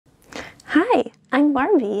Hi, I'm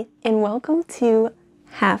Barbie, and welcome to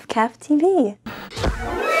HalfCaffeTV.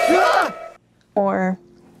 Or,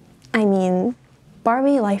 I mean,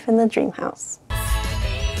 Barbie Life in the Dreamhouse.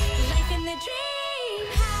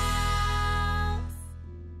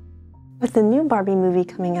 With the new Barbie movie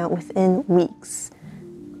coming out within weeks.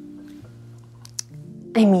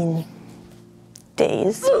 I mean,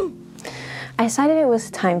 days. I decided it was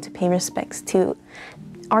time to pay respects to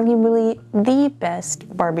arguably the best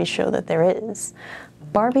Barbie show that there is,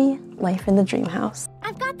 Barbie Life in the Dreamhouse.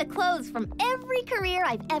 I've got the clothes from every career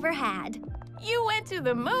I've ever had. You went to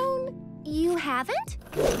the moon? You haven't?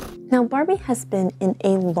 Now, Barbie has been in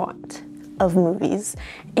a lot of movies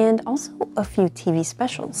and also a few TV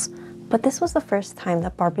specials, but this was the first time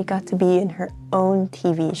that Barbie got to be in her own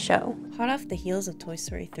TV show. Hot off the heels of Toy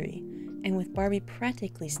Story 3, and with Barbie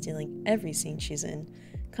practically stealing every scene she's in,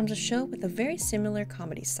 comes a show with a very similar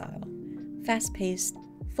comedy style. Fast-paced,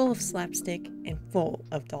 full of slapstick, and full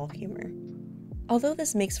of doll humor. Although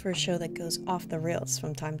this makes for a show that goes off the rails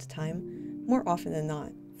from time to time, more often than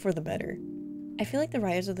not, for the better. I feel like the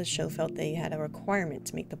writers of the show felt they had a requirement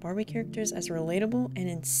to make the Barbie characters as relatable and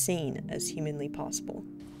insane as humanly possible.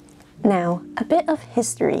 Now, a bit of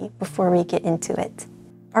history before we get into it.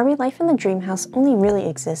 Barbie Life in the Dreamhouse only really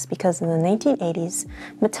exists because in the 1980s,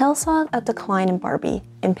 Mattel saw a decline in Barbie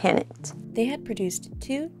and panicked. They had produced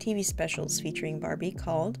 2 TV specials featuring Barbie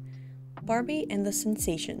called Barbie and the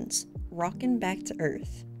Sensations, Rockin' Back to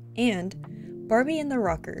Earth, and Barbie and the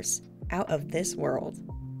Rockers, Out of This World.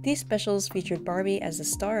 These specials featured Barbie as the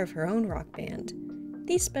star of her own rock band.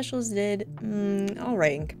 These specials did,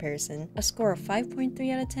 alright in comparison, a score of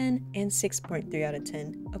 5.3 out of 10 and 6.3 out of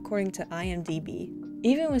 10, according to IMDb.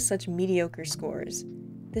 Even with such mediocre scores,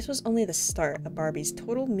 this was only the start of Barbie's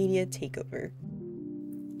total media takeover.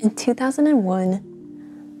 In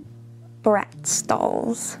 2001, Bratz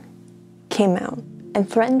dolls came out and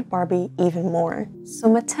threatened Barbie even more. So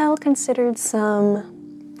Mattel considered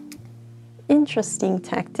some interesting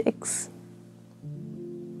tactics.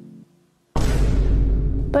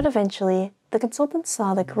 But eventually, the consultants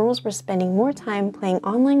saw that girls were spending more time playing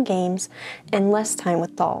online games and less time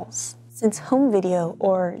with dolls. Since home video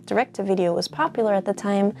or direct-to-video was popular at the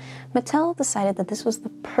time, Mattel decided that this was the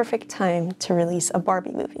perfect time to release a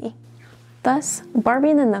Barbie movie. Thus,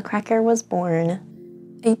 Barbie and the Nutcracker was born,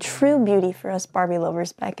 a true beauty for us Barbie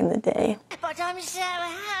lovers back in the day. But I'm so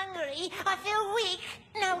hungry, I feel weak,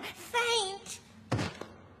 no, faint.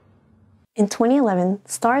 In 2011,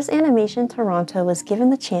 Stars Animation Toronto was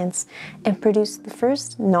given the chance and produced the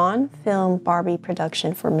first non-film Barbie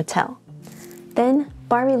production for Mattel. Then,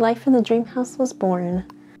 Barbie Life in the Dreamhouse was born.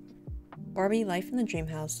 Barbie Life in the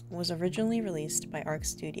Dreamhouse was originally released by ARC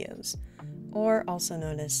Studios, or also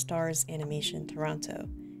known as Stars Animation Toronto,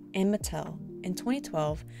 and Mattel in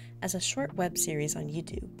 2012 as a short web series on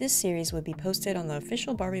YouTube. This series would be posted on the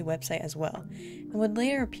official Barbie website as well, and would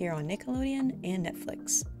later appear on Nickelodeon and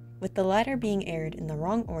Netflix, with the latter being aired in the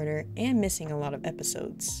wrong order and missing a lot of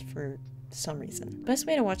episodes for some reason. Best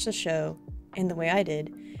way to watch the show, and the way I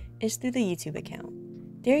did, is through the YouTube account.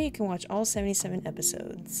 There you can watch all 77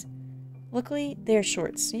 episodes. Luckily, they are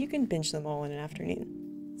short, so you can binge them all in an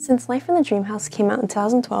afternoon. Since Life in the Dreamhouse came out in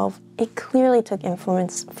 2012, it clearly took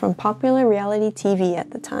influence from popular reality TV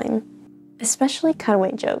at the time, especially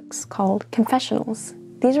cutaway jokes called confessionals.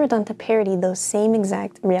 These were done to parody those same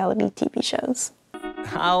exact reality TV shows.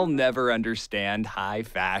 I'll never understand high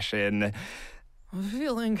fashion. I'm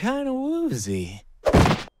feeling kind of woozy.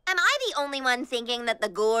 Am I the only one thinking that the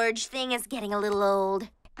gorge thing is getting a little old?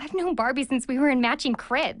 I've known Barbie since we were in matching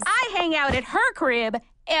cribs. I hang out at her crib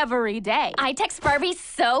every day. I text Barbie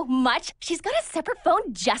so much, she's got a separate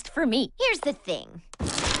phone just for me. Here's the thing.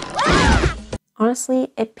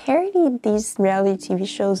 Honestly, it parodied these reality TV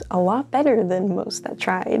shows a lot better than most that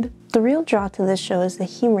tried. The real draw to this show is the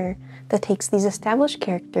humor that takes these established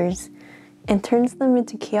characters and turns them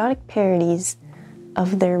into chaotic parodies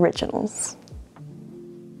of their originals.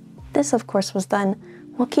 This, of course, was done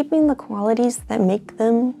while keeping the qualities that make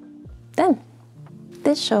them them.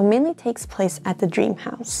 This show mainly takes place at the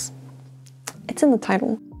Dreamhouse. It's in the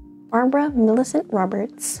title. Barbara Millicent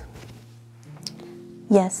Roberts,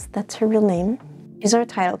 yes, that's her real name, is our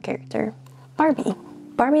title character, Barbie.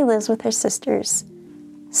 Barbie lives with her sisters,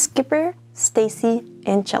 Skipper, Stacy,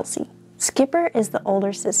 and Chelsea. Skipper is the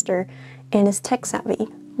older sister and is tech-savvy,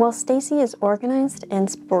 while Stacy is organized and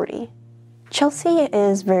sporty. Chelsea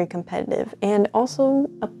is very competitive and also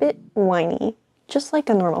a bit whiny, just like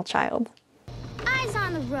a normal child. Eyes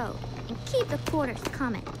on the road and keep the quarters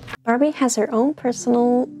coming. Barbie has her own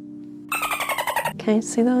personal... Can I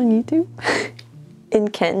say that on YouTube? In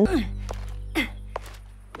Ken.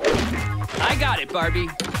 I got it, Barbie.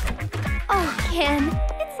 Oh, Ken,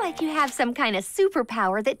 it's like you have some kind of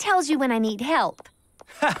superpower that tells you when I need help.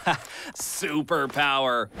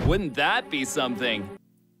 Superpower. Wouldn't that be something?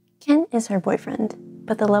 Ken is her boyfriend,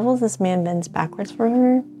 but the levels this man bends backwards for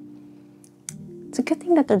her, it's a good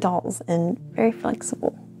thing that they're dolls and very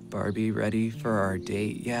flexible. Barbie ready for our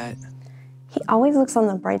date yet? He always looks on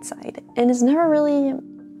the bright side and is never really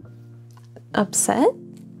upset.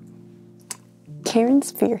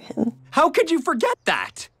 Karens fear him. How could you forget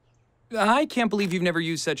that? I can't believe you've never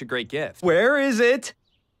used such a great gift. Where is it?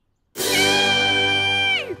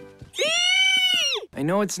 I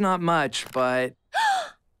know it's not much, but...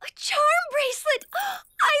 A charm bracelet!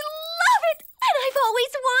 I love it! And I've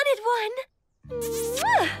always wanted one!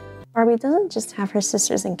 Barbie doesn't just have her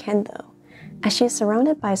sisters and Ken though, as she is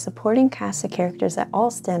surrounded by a supporting cast of characters that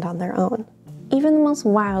all stand on their own. Even the most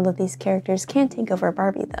wild of these characters can't take over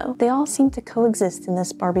Barbie though. They all seem to coexist in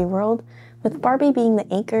this Barbie world, with Barbie being the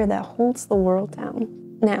anchor that holds the world down.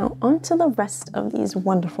 Now, on to the rest of these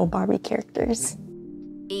wonderful Barbie characters.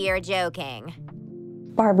 You're joking.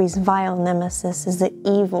 Barbie's vile nemesis is the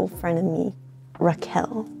evil frenemy,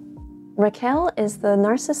 Raquel. Raquel is the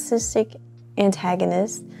narcissistic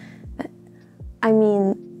antagonist, I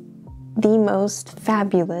mean, the most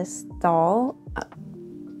fabulous doll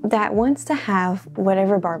that wants to have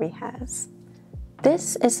whatever Barbie has.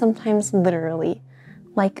 This is sometimes literally,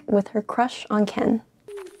 like with her crush on Ken.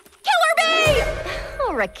 Killer bee!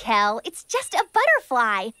 Oh, Raquel, it's just a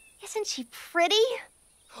butterfly. Isn't she pretty?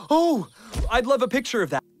 Oh, I'd love a picture of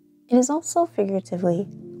that. It is also figuratively,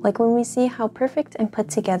 like when we see how perfect and put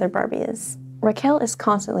together Barbie is. Raquel is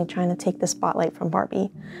constantly trying to take the spotlight from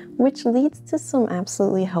Barbie, which leads to some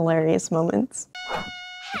absolutely hilarious moments. Hey,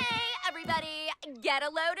 everybody, get a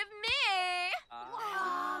load of me.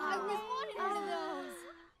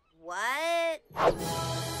 What?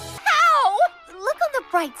 Ow! Look on the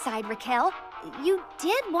bright side, Raquel. You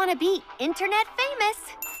did want to be internet famous.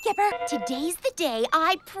 Skipper, today's the day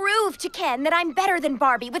I prove to Ken that I'm better than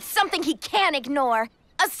Barbie with something he can't ignore.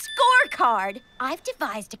 A scorecard. I've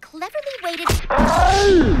devised a cleverly weighted...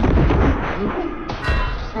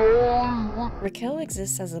 Raquel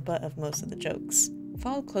exists as the butt of most of the jokes,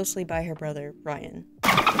 followed closely by her brother, Ryan.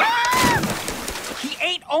 He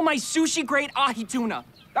ate all my sushi-grade ahi tuna.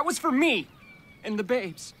 That was for me and the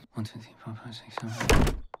babes. 1, 2, 3, 4, 5, 6,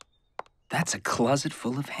 7. That's a closet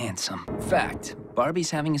full of handsome. Fact,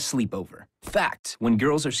 Barbie's having a sleepover. Fact, when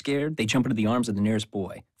girls are scared, they jump into the arms of the nearest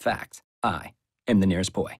boy. Fact, I am the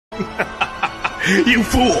nearest boy. You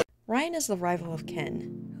fool! Ryan is the rival of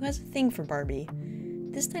Ken, who has a thing for Barbie.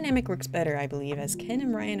 This dynamic works better, I believe, as Ken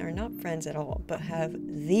and Ryan are not friends at all, but have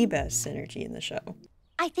the best synergy in the show.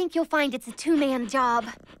 I think you'll find it's a two-man job.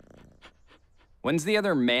 When's the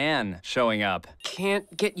other man showing up?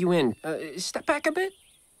 Can't get you in. Step back a bit.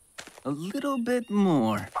 A little bit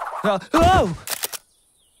more. Oh!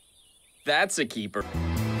 That's a keeper.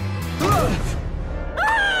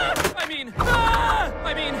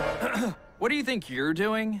 I mean, what do you think you're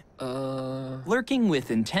doing? Lurking with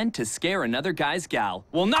intent to scare another guy's gal.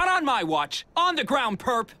 Well, not on my watch. On the ground,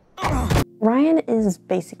 perp. Ryan is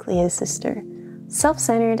basically his sister,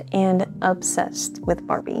 self-centered and obsessed with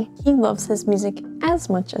Barbie. He loves his music as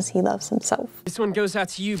much as he loves himself. This one goes out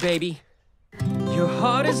to you, baby. Your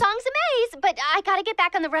heart The is... song's a maze, but I gotta get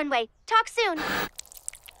back on the runway. Talk soon.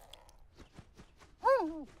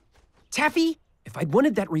 Taffy, if I'd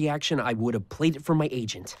wanted that reaction, I would have played it for my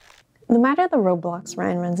agent. No matter the roadblocks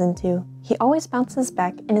Ryan runs into, he always bounces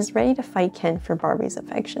back and is ready to fight Ken for Barbie's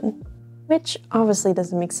affection. Which obviously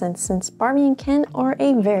doesn't make sense since Barbie and Ken are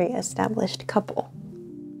a very established couple.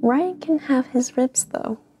 Ryan can have his ribs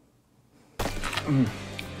though.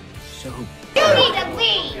 So... You need to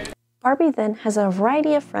leave! Barbie then has a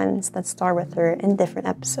variety of friends that star with her in different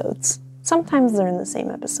episodes. Sometimes they're in the same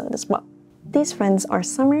episode as well. These friends are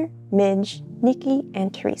Summer, Midge, Nikki,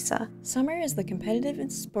 and Teresa. Summer is the competitive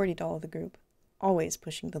and sporty doll of the group, always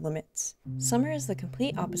pushing the limits. Summer is the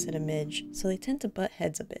complete opposite of Midge, so they tend to butt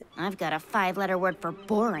heads a bit. I've got a 5-letter word for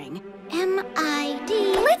boring.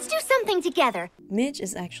 M-I-D. Let's do something together. Midge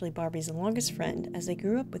is actually Barbie's longest friend, as they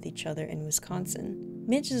grew up with each other in Wisconsin.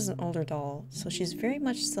 Midge is an older doll, so she's very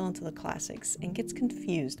much still into the classics and gets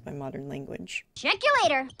confused by modern language. Check you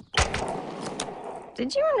later.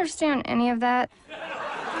 Did you understand any of that?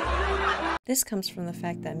 This comes from the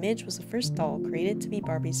fact that Midge was the first doll created to be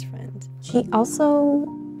Barbie's friend. She also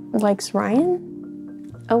likes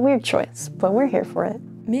Ryan? A weird choice, but we're here for it.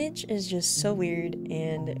 Midge is just so weird,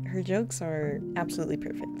 and her jokes are absolutely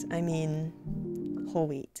perfect. I mean, whole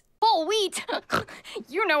wheat. Whole wheat!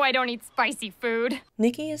 You know I don't eat spicy food.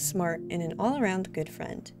 Nikki is smart and an all-around good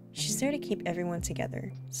friend. She's there to keep everyone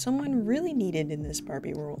together, someone really needed in this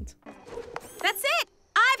Barbie world. That's it!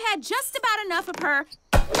 I've had just about enough of her.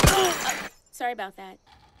 Sorry about that.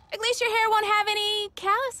 At least your hair won't have any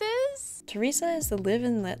calluses. Teresa is the live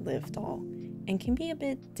and let live doll, and can be a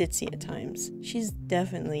bit ditzy at times. She's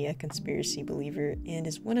definitely a conspiracy believer and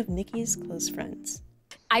is one of Nikki's close friends.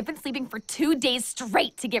 I've been sleeping for 2 days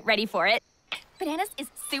straight to get ready for it. Bananas is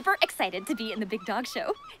super excited to be in the big dog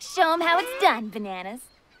show. Show him how it's done, Bananas.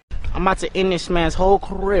 I'm about to end this man's whole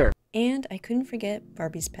career. And I couldn't forget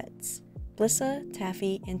Barbie's pets, Blissa,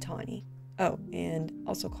 Taffy, and Tawny. Oh, and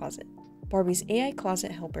also Closet. Barbie's AI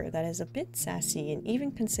closet helper that is a bit sassy and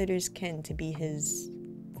even considers Ken to be his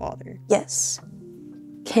father. Yes,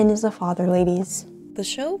 Ken is a father, ladies. The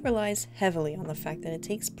show relies heavily on the fact that it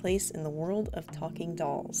takes place in the world of talking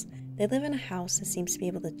dolls. They live in a house that seems to be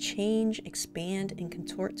able to change, expand, and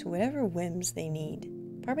contort to whatever whims they need.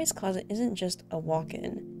 Barbie's closet isn't just a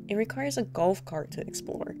walk-in, it requires a golf cart to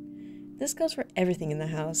explore. This goes for everything in the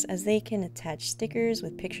house, as they can attach stickers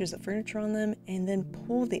with pictures of furniture on them and then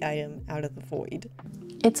pull the item out of the void.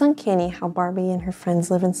 It's uncanny how Barbie and her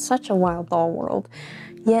friends live in such a wild doll world,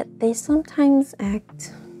 yet they sometimes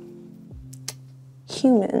act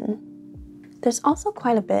human. There's also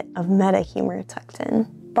quite a bit of meta humor tucked in.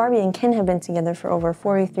 Barbie and Ken have been together for over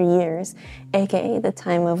 43 years, aka the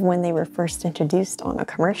time of when they were first introduced on a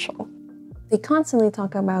commercial. They constantly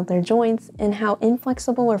talk about their joints and how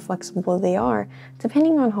inflexible or flexible they are,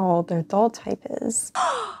 depending on how old their doll type is.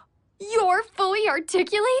 You're fully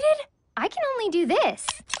articulated? I can only do this.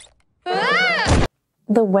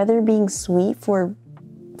 The weather being sweet for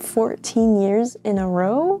 14 years in a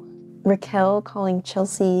row? Raquel calling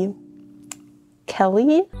Chelsea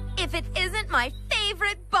Kelly? If it isn't my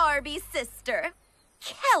favorite Barbie sister,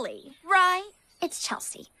 Kelly, right? It's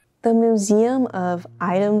Chelsea. The museum of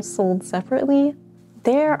items sold separately,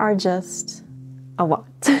 there are just a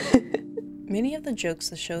lot. Many of the jokes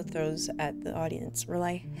the show throws at the audience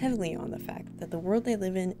rely heavily on the fact that the world they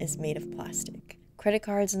live in is made of plastic. Credit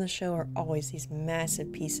cards in the show are always these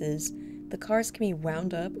massive pieces. The cards can be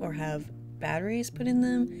wound up or have batteries put in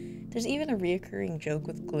them. There's even a reoccurring joke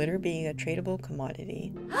with glitter being a tradable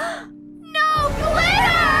commodity. No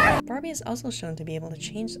glitter! Barbie is also shown to be able to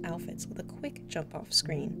change outfits with a quick jump off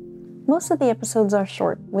screen. Most of the episodes are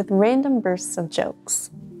short, with random bursts of jokes.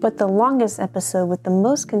 But the longest episode with the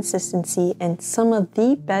most consistency and some of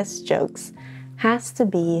the best jokes has to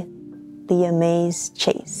be The Amaze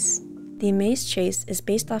Chase. The Amaze Chase is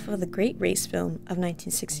based off of the Great Race film of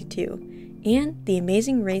 1962 and the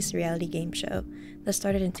Amazing Race reality game show that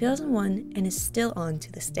started in 2001 and is still on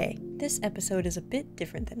to this day. This episode is a bit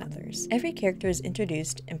different than others. Every character is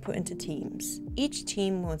introduced and put into teams. Each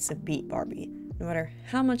team wants to beat Barbie. No matter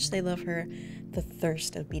how much they love her, the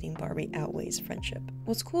thirst of beating Barbie outweighs friendship.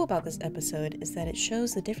 What's cool about this episode is that it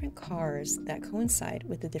shows the different cars that coincide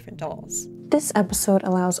with the different dolls. This episode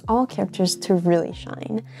allows all characters to really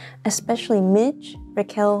shine, especially Midge,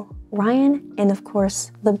 Raquel, Ryan, and of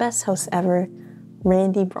course, the best host ever,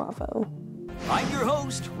 Randy Bravo. I'm your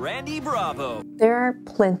host, Randy Bravo. There are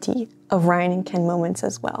plenty of Ryan and Ken moments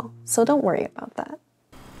as well, so don't worry about that.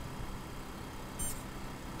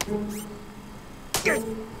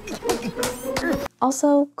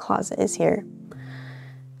 Also, Closet is here.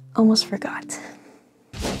 Almost forgot.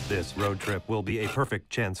 This road trip will be a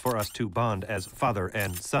perfect chance for us to bond as father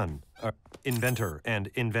and son. Inventor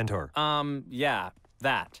and inventor. Yeah,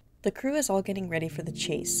 that. The crew is all getting ready for the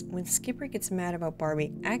chase when Skipper gets mad about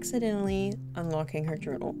Barbie accidentally unlocking her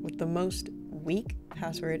journal with the most weak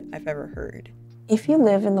password I've ever heard. If you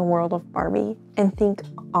live in the world of Barbie and think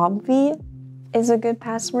obvi is a good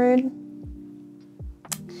password,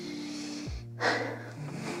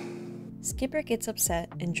 Skipper gets upset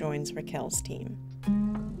and joins Raquel's team.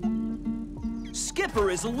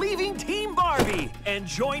 Skipper is leaving Team Barbie and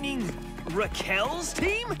joining Raquel's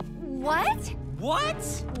team? What?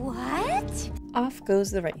 What? What? Off goes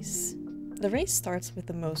the race. The race starts with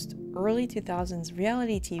the most early 2000s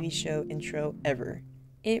reality TV show intro ever.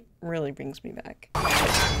 It really brings me back.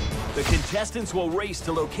 The contestants will race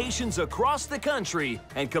to locations across the country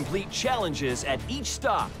and complete challenges at each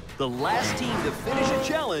stop. The last team to finish a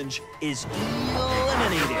challenge is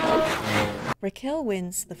eliminated. Raquel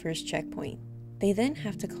wins the first checkpoint. They then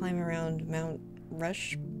have to climb around Mount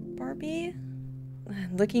Rush Barbie,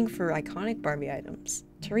 looking for iconic Barbie items.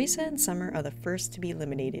 Teresa and Summer are the first to be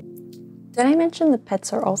eliminated. Did I mention the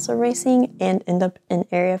pets are also racing and end up in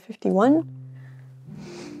Area 51?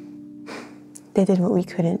 They did what we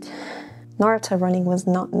couldn't. Naruto running was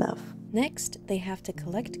not enough. Next, they have to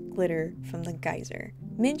collect glitter from the geyser.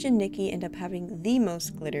 Midge and Nikki end up having the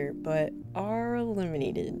most glitter, but are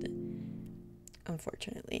eliminated,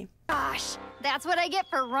 unfortunately. Gosh, that's what I get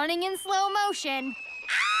for running in slow motion.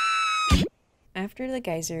 After the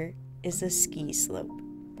geyser is the ski slope.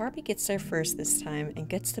 Barbie gets there first this time and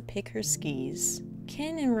gets to pick her skis.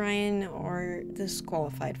 Ken and Ryan are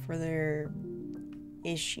disqualified for their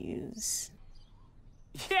issues.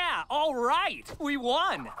 Yeah, all right, we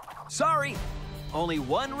won. Sorry, only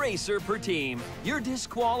one racer per team. You're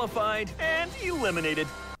disqualified and eliminated.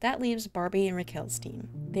 That leaves Barbie and Raquel's team.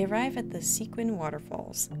 They arrive at the Sequin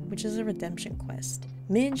Waterfalls, which is a redemption quest.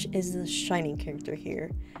 Midge is the shining character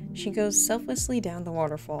here. She goes selflessly down the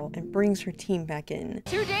waterfall and brings her team back in.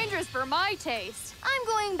 Too dangerous for my taste. I'm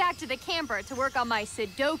going back to the camper to work on my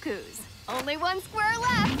Sudokus. Only one square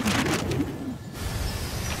left.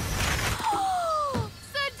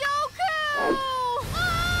 Sudoku!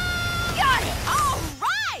 Got it! All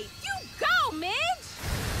right! You go, Midge!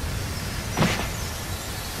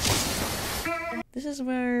 This is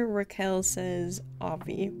where Raquel says,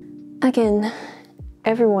 Obvi. Again,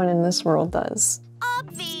 everyone in this world does.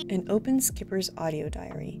 And opens Skipper's audio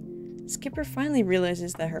diary. Skipper finally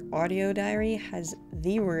realizes that her audio diary has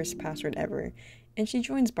the worst password ever, and she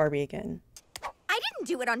joins Barbie again. I didn't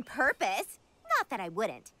do it on purpose. Not that I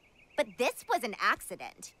wouldn't. But this was an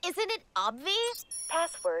accident. Isn't it obvious?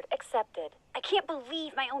 Password accepted. I can't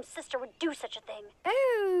believe my own sister would do such a thing.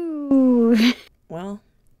 Ooh. Well,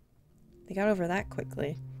 they got over that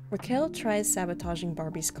quickly. Raquel tries sabotaging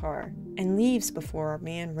Barbie's car and leaves before our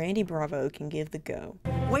man Randy Bravo can give the go.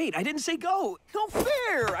 Wait, I didn't say go. No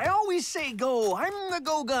fair. I always say go. I'm the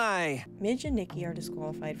go guy. Midge and Nikki are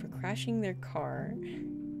disqualified for crashing their car,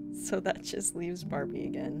 so that just leaves Barbie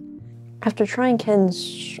again. After trying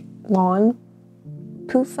Ken's lawn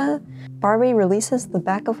Poofa, Barbie releases the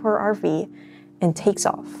back of her RV and takes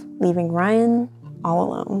off, leaving Ryan all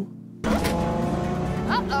alone.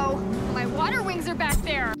 Uh-oh, my water wings are back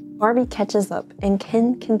there. Barbie catches up and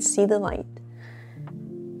Ken can see the light.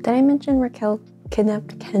 Did I mention Raquel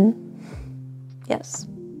kidnapped Ken? Yes,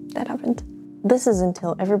 that happened. This is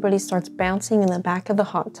until everybody starts bouncing in the back of the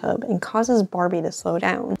hot tub and causes Barbie to slow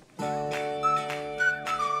down.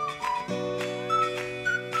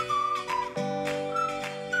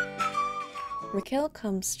 Raquel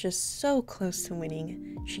comes just so close to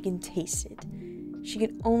winning, she can taste it. She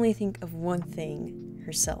can only think of one thing,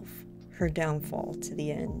 herself, her downfall to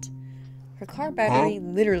the end. Her car battery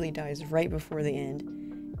literally dies right before the end,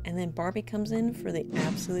 and then Barbie comes in for the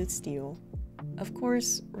absolute steal. Of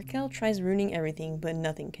course, Raquel tries ruining everything, but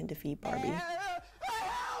nothing can defeat Barbie.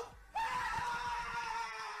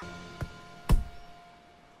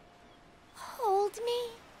 Hold me.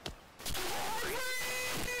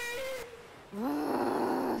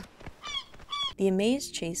 The Amaze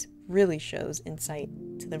chase really shows insight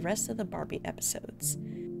to the rest of the Barbie episodes.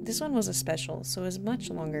 This one was a special, so is much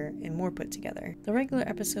longer and more put together. The regular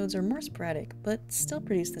episodes are more sporadic, but still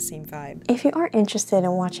produce the same vibe. If you are interested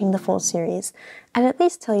in watching the full series, I'd at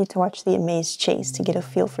least tell you to watch the Amaze chase to get a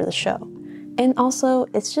feel for the show. And also,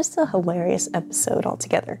 it's just a hilarious episode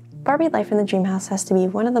altogether. Barbie Life in the Dreamhouse has to be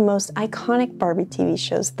one of the most iconic Barbie TV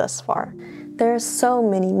shows thus far. There are so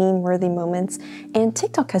many meme-worthy moments, and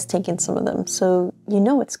TikTok has taken some of them, so you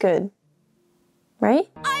know it's good. Right?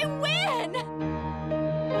 I win!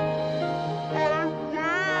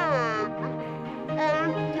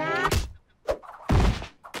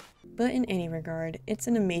 But in any regard, it's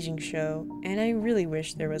an amazing show, and I really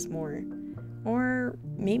wish there was more. Or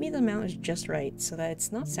maybe the amount is just right so that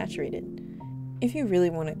it's not saturated. If you really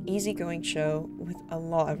want an easygoing show with a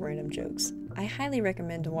lot of random jokes, I highly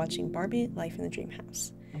recommend watching Barbie Life in the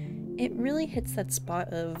Dreamhouse. It really hits that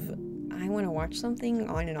spot of, I want to watch something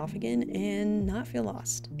on and off again and not feel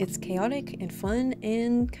lost. It's chaotic and fun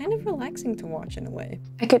and kind of relaxing to watch in a way.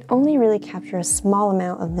 I could only really capture a small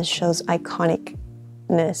amount of this show's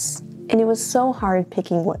iconicness, and it was so hard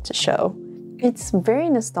picking what to show. It's very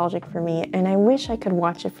nostalgic for me, and I wish I could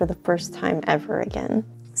watch it for the first time ever again.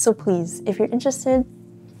 So please, if you're interested,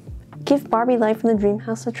 give Barbie Life in the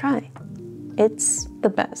Dreamhouse a try. It's the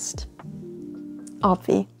best.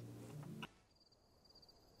 Obvi.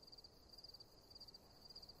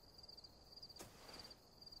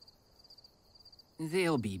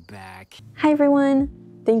 They'll be back. Hi everyone!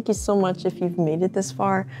 Thank you so much if you've made it this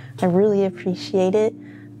far. I really appreciate it.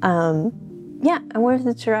 Yeah, I wanted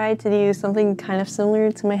to try to do something kind of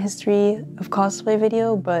similar to my history of cosplay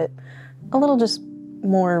video, but a little just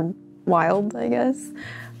more wild, I guess.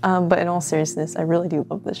 But in all seriousness, I really do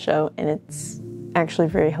love this show, and it's actually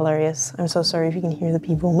very hilarious. I'm so sorry if you can hear the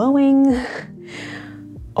people mowing.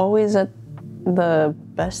 Always at the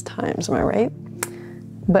best times, am I right?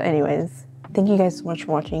 But anyways, thank you guys so much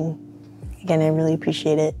for watching. Again, I really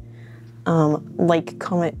appreciate it. Like,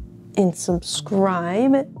 comment, and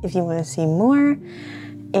subscribe if you want to see more.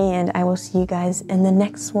 And I will see you guys in the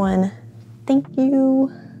next one. Thank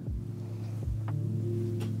you.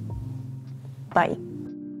 Bye.